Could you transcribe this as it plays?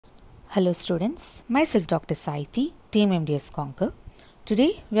Hello students, myself Dr. Saiti, Team MDSCONQUER.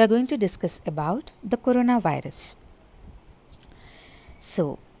 Today we are going to discuss about the coronavirus.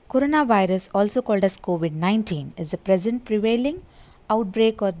 So, coronavirus, also called as COVID-19, is the present prevailing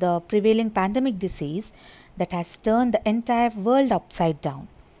outbreak or the prevailing pandemic disease that has turned the entire world upside down.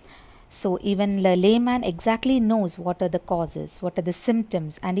 So, even the layman exactly knows what are the causes, what are the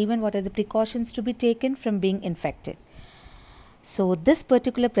symptoms, and even what are the precautions to be taken from being infected. So, this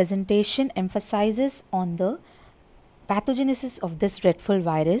particular presentation emphasizes on the pathogenesis of this dreadful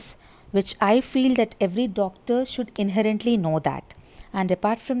virus, which I feel that every doctor should inherently know that. And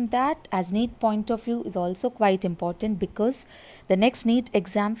apart from that, as NEET point of view is also quite important, because the next NEET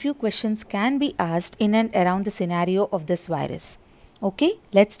exam few questions can be asked in and around the scenario of this virus. Okay,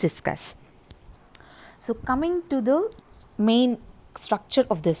 let's discuss. So, coming to the main structure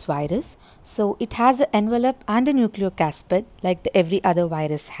of this virus, so it has an envelope and a nucleocapsid like every other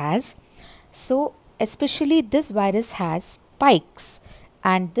virus has. So especially this virus has spikes,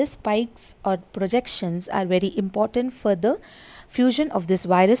 and these spikes or projections are very important for the fusion of this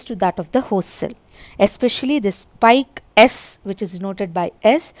virus to that of the host cell. Especially the spike S, which is denoted by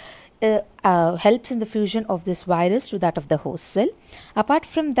S, helps in the fusion of this virus to that of the host cell. Apart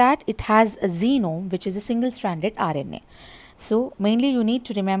from that, it has a genome, which is a single-stranded RNA. So mainly you need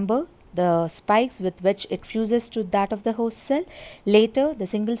to remember the spikes with which it fuses to that of the host cell. Later, the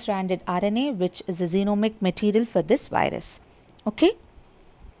single-stranded RNA, which is a genomic material for this virus. Okay.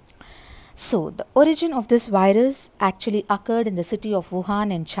 So the origin of this virus actually occurred in the city of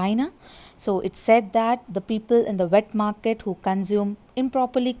Wuhan in China. So it's said that the people in the wet market who consume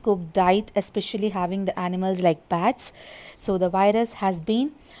improperly cooked diet, especially having the animals like bats, so the virus has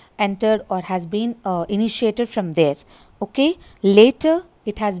been entered or has been initiated from there. Okay, later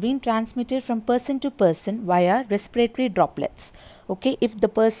it has been transmitted from person to person via respiratory droplets. Okay, if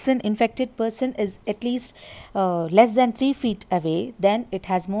the infected person is at least less than 3 feet away, then it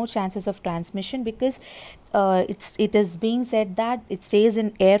has more chances of transmission, because it is being said that it stays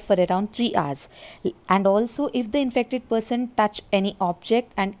in air for around 3 hours. And also, if the infected person touch any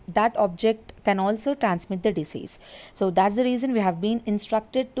object, and that object can also transmit the disease. So that's the reason we have been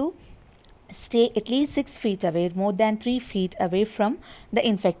instructed to stay at least 6 feet away, more than 3 feet away from the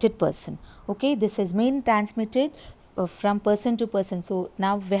infected person. Okay, this has been transmitted from person to person. So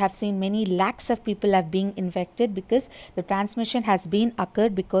now we have seen many lakhs of people have been infected, because the transmission has been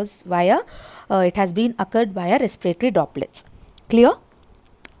occurred because it has been occurred via respiratory droplets. Clear?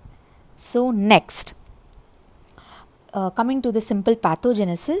 So next, coming to the simple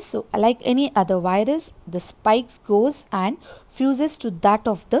pathogenesis. So like any other virus, the spikes goes and fuses to that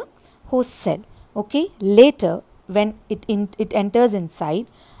of the host cell. Okay, later when it enters inside,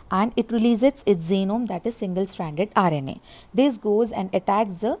 and it releases its genome, that is single-stranded RNA. This goes and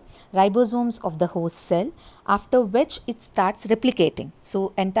attacks the ribosomes of the host cell, after which it starts replicating.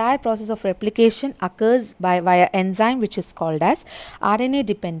 So entire process of replication occurs via enzyme, which is called as RNA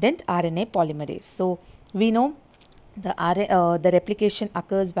dependent RNA polymerase. So we know the replication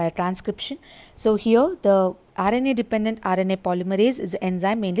occurs by transcription. So here the RNA dependent RNA polymerase is the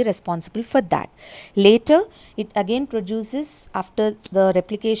enzyme mainly responsible for that. Later it again produces, after the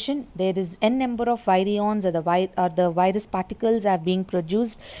replication, there is n number of virions, or the virus particles are being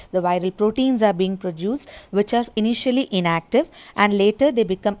produced, the viral proteins are being produced, which are initially inactive, and later they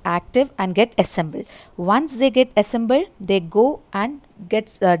become active and get assembled. Once they get assembled, they go and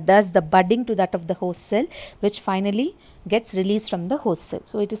does the budding to that of the host cell, which finally gets released from the host cell.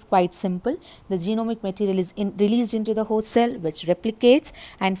 So it is quite simple. The genomic material is released into the host cell, which replicates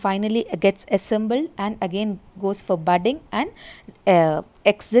and finally gets assembled, and again goes for budding and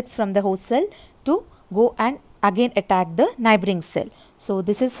exits from the host cell to go and again attack the neighboring cell. So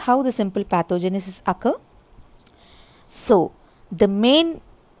this is how the simple pathogenesis occur. So the main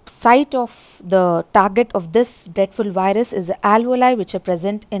site of the target of this dreadful virus is the alveoli, which are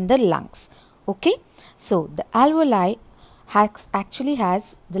present in the lungs. Okay, so the alveoli actually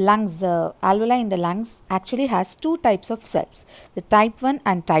has the alveoli in the lungs actually has two types of cells, the type 1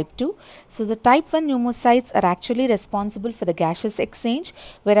 and type 2. So the type 1 pneumocytes are actually responsible for the gaseous exchange,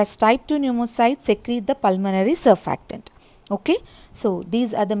 whereas type 2 pneumocytes secrete the pulmonary surfactant. Okay, so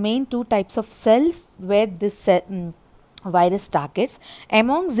these are the main two types of cells where this virus targets.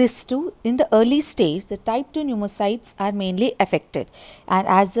 Amongst these two, in the early stage, the type 2 pneumocytes are mainly affected, and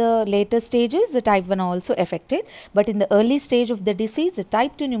as the later stages, the type 1 are also affected, but in the early stage of the disease, the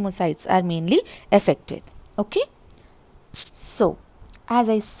type 2 pneumocytes are mainly affected. Okay, so as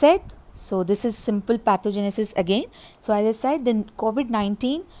I said, so this is simple pathogenesis again. So as I said, the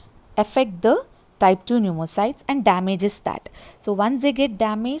COVID-19 affect the type 2 pneumocytes and damages that. So once they get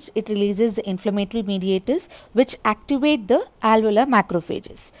damaged, it releases the inflammatory mediators which activate the alveolar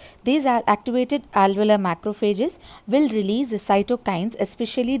macrophages. These activated alveolar macrophages will release the cytokines,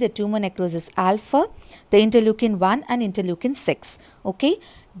 especially the tumor necrosis alpha, the interleukin 1 and interleukin 6. Okay.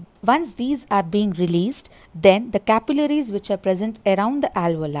 Once these are being released, then the capillaries which are present around the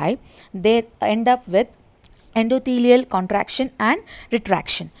alveoli, they end up with endothelial contraction and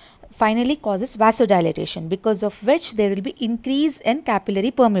retraction, finally causes vasodilatation, because of which there will be increase in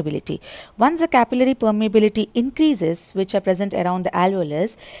capillary permeability. Once the capillary permeability increases, which are present around the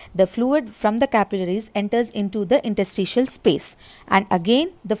alveolus, the fluid from the capillaries enters into the interstitial space, and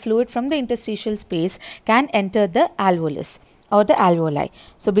again the fluid from the interstitial space can enter the alveolus or the alveoli.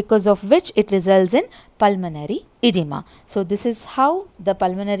 So because of which it results in pulmonary edema. So this is how the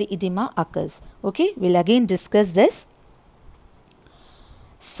pulmonary edema occurs. Okay, we'll again discuss this.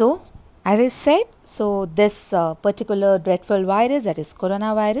 So as I said, so this particular dreadful virus, that is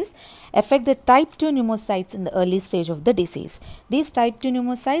coronavirus, affect the type 2 pneumocytes in the early stage of the disease. These type 2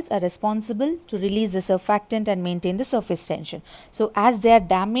 pneumocytes are responsible to release the surfactant and maintain the surface tension. So as they are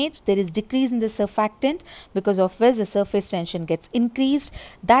damaged, there is decrease in the surfactant, because of which the surface tension gets increased.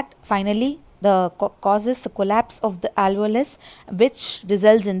 That finally causes the collapse of the alveolus, which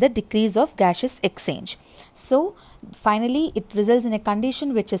results in the decrease of gaseous exchange. So finally it results in a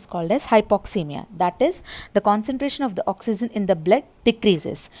condition which is called as hypoxemia, that is the concentration of the oxygen in the blood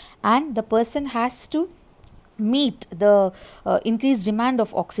decreases and the person has to meet the increased demand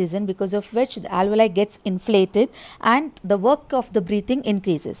of oxygen, because of which the alveoli gets inflated and the work of the breathing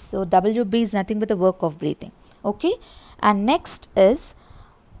increases. So WB is nothing but the work of breathing. Okay, and next is,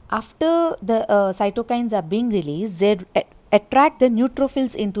 after the cytokines are being released, they attract the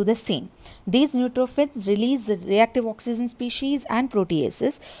neutrophils into the scene. These neutrophils release the reactive oxygen species and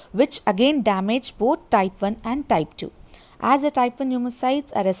proteases, which again damage both type 1 and type 2. As the type 1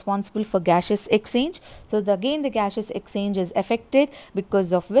 pneumocytes are responsible for gaseous exchange, so again the gaseous exchange is affected,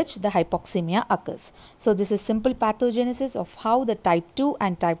 because of which the hypoxemia occurs. So this is simple pathogenesis of how the type 2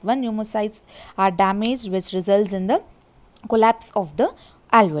 and type 1 pneumocytes are damaged, which results in the collapse of the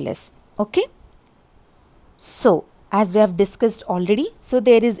alveolus. Okay. So as we have discussed already, so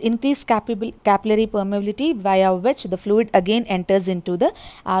there is increased capillary permeability, via which the fluid again enters into the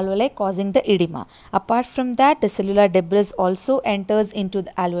alveoli, causing the edema. Apart from that, the cellular debris also enters into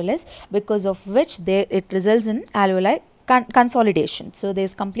the alveolus, because of which it results in alveoli consolidation. So there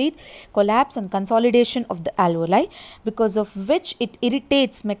is complete collapse and consolidation of the alveoli, because of which it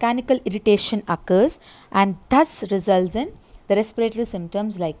irritates, mechanical irritation occurs, and thus results in the respiratory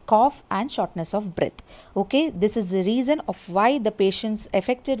symptoms like cough and shortness of breath. Okay, this is the reason of why the patients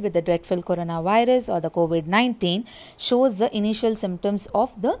affected with the dreadful coronavirus or the COVID-19 shows the initial symptoms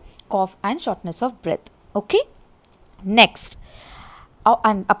of the cough and shortness of breath. Okay, next,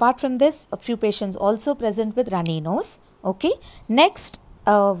 and apart from this, a few patients also present with runny nose. Okay, next,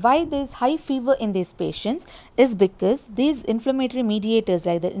 why there is high fever in these patients is because these inflammatory mediators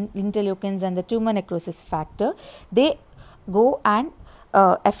like the interleukins and the tumor necrosis factor, they go and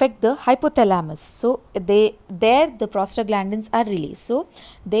affect the hypothalamus. So the prostaglandins are released. So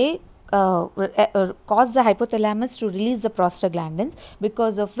they cause the hypothalamus to release the prostaglandins,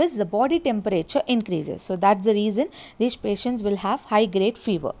 because of which the body temperature increases. So that's the reason these patients will have high grade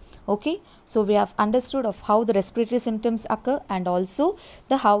fever. Okay, so we have understood of how the respiratory symptoms occur, and also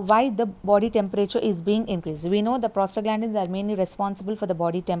the why the body temperature is being increased. We know the prostaglandins are mainly responsible for the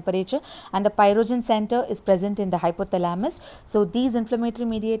body temperature, and the pyrogen center is present in the hypothalamus. So these inflammatory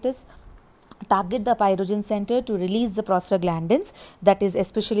mediators target the pyrogen center to release the prostaglandins, that is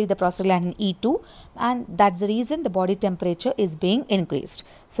especially the prostaglandin E2, and that's the reason the body temperature is being increased.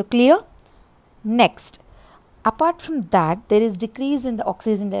 So clear? Next, apart from that, there is decrease in the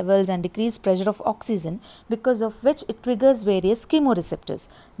oxygen levels and decreased pressure of oxygen, because of which it triggers various chemoreceptors.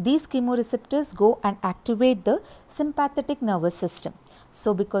 These chemoreceptors go and activate the sympathetic nervous system.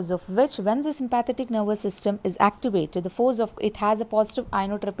 So because of which, when the sympathetic nervous system is activated, the force of it has a positive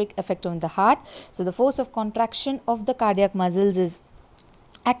inotropic effect on the heart. So the force of contraction of the cardiac muscles is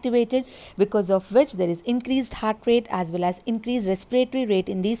activated, because of which there is increased heart rate as well as increased respiratory rate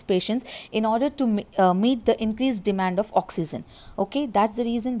in these patients in order to meet the increased demand of oxygen. Okay, that's the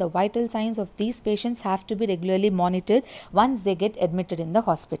reason the vital signs of these patients have to be regularly monitored once they get admitted in the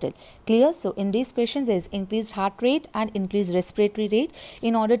hospital. Clear? So in these patients there is increased heart rate and increased respiratory rate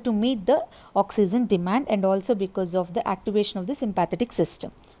in order to meet the oxygen demand, and also because of the activation of the sympathetic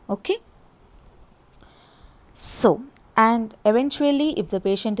system. Okay, so And eventually, if the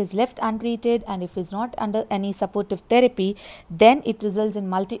patient is left untreated and if is not under any supportive therapy, then it results in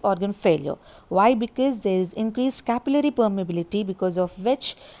multi-organ failure. Why? Because there is increased capillary permeability, because of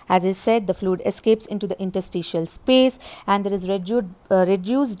which, as I said, the fluid escapes into the interstitial space, and there is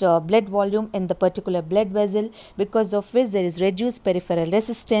reduced blood volume in the particular blood vessel, because of which there is reduced peripheral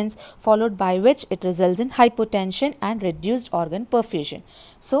resistance, followed by which it results in hypotension and reduced organ perfusion.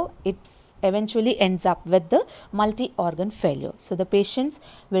 So it eventually ends up with the multi-organ failure. So the patients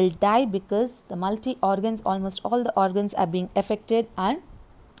will die because the multi-organs, almost all the organs are being affected, and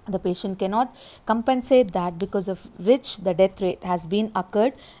the patient cannot compensate that, because of which the death rate has been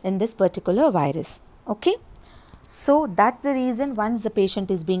occurred in this particular virus. Okay. So that's the reason once the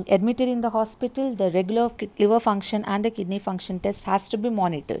patient is being admitted in the hospital, the regular liver function and the kidney function test has to be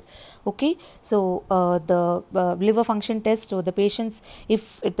monitored. Okay. So the liver function test, so the patients,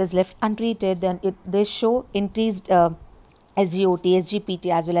 if it is left untreated, then they show increased SGOT, SGPT,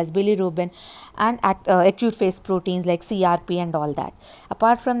 as well as bilirubin and acute phase proteins like CRP and all that.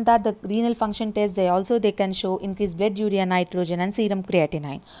 Apart from that, the renal function test, they can show increased blood urea nitrogen and serum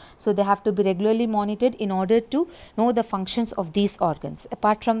creatinine. So they have to be regularly monitored in order to know the functions of these organs.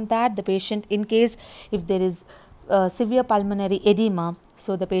 Apart from that, the patient, in case if there is severe pulmonary edema,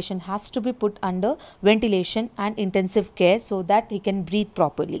 so the patient has to be put under ventilation and intensive care so that he can breathe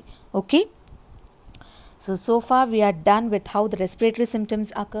properly. Okay. So far we are done with how the respiratory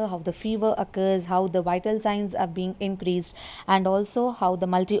symptoms occur, how the fever occurs, how the vital signs are being increased, and also how the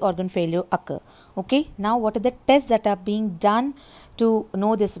multi-organ failure occur. Okay. Now what are the tests that are being done to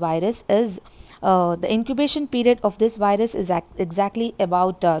know this virus is, the incubation period of this virus is exactly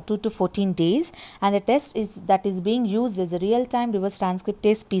about 2 to 14 days, and the test that is being used is a real-time reverse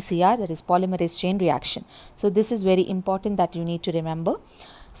transcriptase PCR, that is polymerase chain reaction. So this is very important that you need to remember.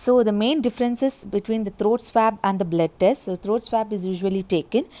 So the main differences between the throat swab and the blood test. So throat swab is usually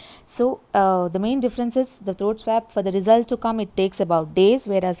taken. So the main differences, the throat swab, for the result to come, it takes about days,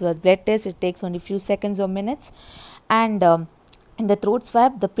 whereas with blood test it takes only few seconds or minutes. And in the throat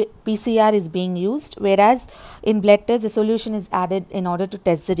swab, the PCR is being used, whereas in blood test the solution is added in order to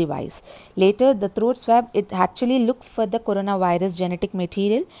test the device. Later, the throat swab, it actually looks for the coronavirus genetic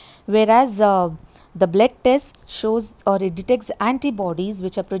material, whereas the blood test shows or it detects antibodies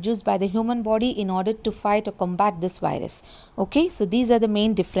which are produced by the human body in order to fight or combat this virus. Okay, so these are the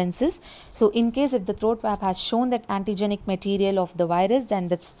main differences. So in case if the throat swab has shown that antigenic material of the virus, then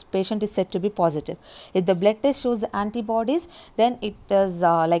the patient is said to be positive. If the blood test shows the antibodies, then it is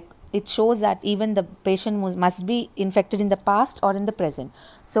it shows that even the patient must be infected in the past or in the present.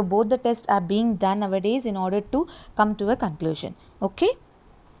 So both the tests are being done nowadays in order to come to a conclusion. Okay.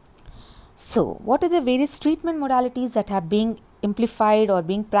 So what are the various treatment modalities that are being amplified or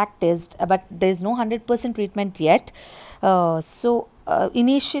being practiced, but there is no 100% treatment yet.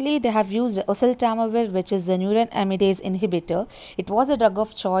 Initially they have used oseltamivir, which is a neuraminidase inhibitor. It was a drug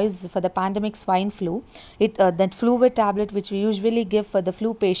of choice for the pandemic swine flu. That fluid tablet which we usually give for the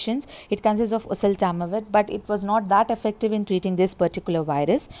flu patients, it consists of oseltamivir, but it was not that effective in treating this particular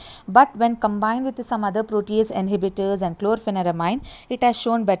virus. But when combined with some other protease inhibitors and chlorpheniramine, it has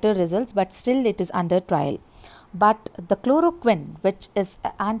shown better results, but still it is under trial. But the chloroquine, which is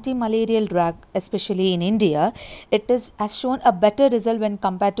an anti-malarial drug, especially in India, has shown a better result when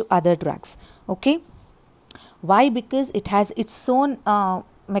compared to other drugs. Okay. Why? Because it has its own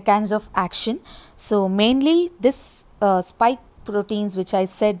mechanism of action. So mainly this spike proteins, which I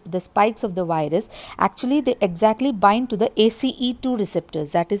said, the spikes of the virus, actually they exactly bind to the ACE2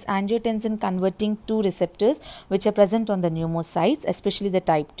 receptors, that is angiotensin converting 2 receptors, which are present on the pneumocytes, especially the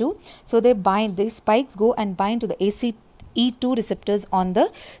type 2. So they bind, these spikes go and bind to the ACE2 receptors on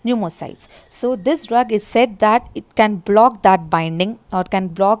the pneumocytes. So this drug is said that it can block that binding or can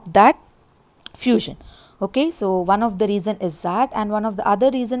block that fusion. Okay, so one of the reason is that, and one of the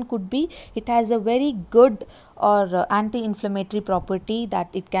other reason could be it has a very good or anti-inflammatory property, that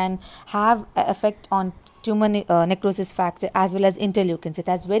it can have effect on tumor necrosis factor as well as interleukins. It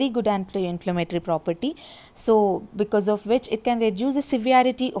has very good anti-inflammatory property, so because of which it can reduce the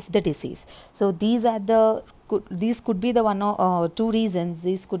severity of the disease. So these could be the one or two reasons.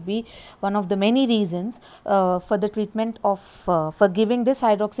 These could be one of the many reasons for the treatment of for giving this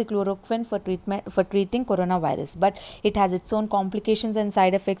hydroxychloroquine for treating coronavirus. But it has its own complications and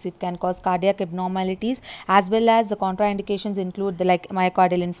side effects. It can cause cardiac abnormalities, as well as the contraindications include the like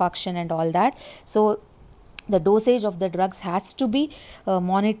myocardial infarction and all that. So the dosage of the drugs has to be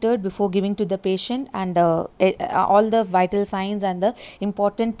monitored before giving to the patient, and all the vital signs and the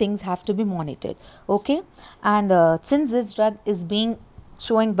important things have to be monitored. Okay, and since this drug is being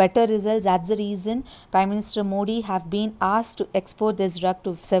showing better results. That's the reason Prime Minister Modi have been asked to export this drug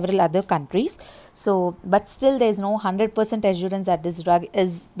to several other countries. So, but still there is no 100% assurance that this drug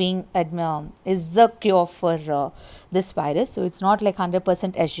is being is the cure for this virus. So, it's not like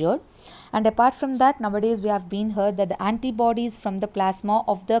 100% assured. And apart from that, nowadays we have been heard that the antibodies from the plasma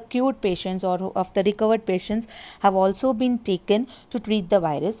of the cured patients or of the recovered patients have also been taken to treat the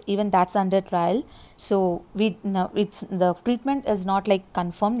virus. Even that's under trial. So it's the treatment is not like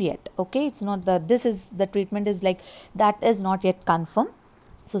confirmed yet. Okay, it's not the treatment is like that is not yet confirmed.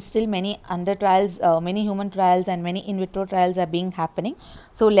 So still many under trials, many human trials and many in vitro trials are being happening.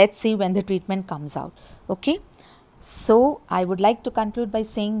 So let's see when the treatment comes out. Okay. So, I would like to conclude by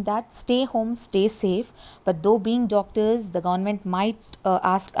saying that stay home, stay safe, but though being doctors, the government might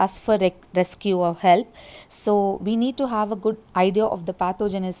ask us for rescue or help. So, we need to have a good idea of the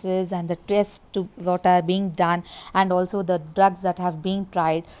pathogenesis and the tests to what are being done and also the drugs that have been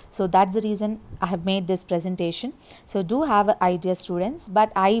tried. So, that's the reason I have made this presentation. So, do have an idea, students,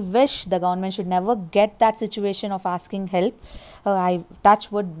 but I wish the government should never get that situation of asking help. I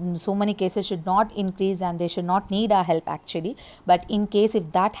touch wood, so many cases should not increase and they should not need our help actually, but in case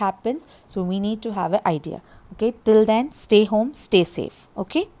if that happens, so we need to have an idea. Okay, till then stay home, stay safe.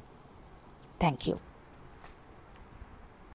 Okay, thank you.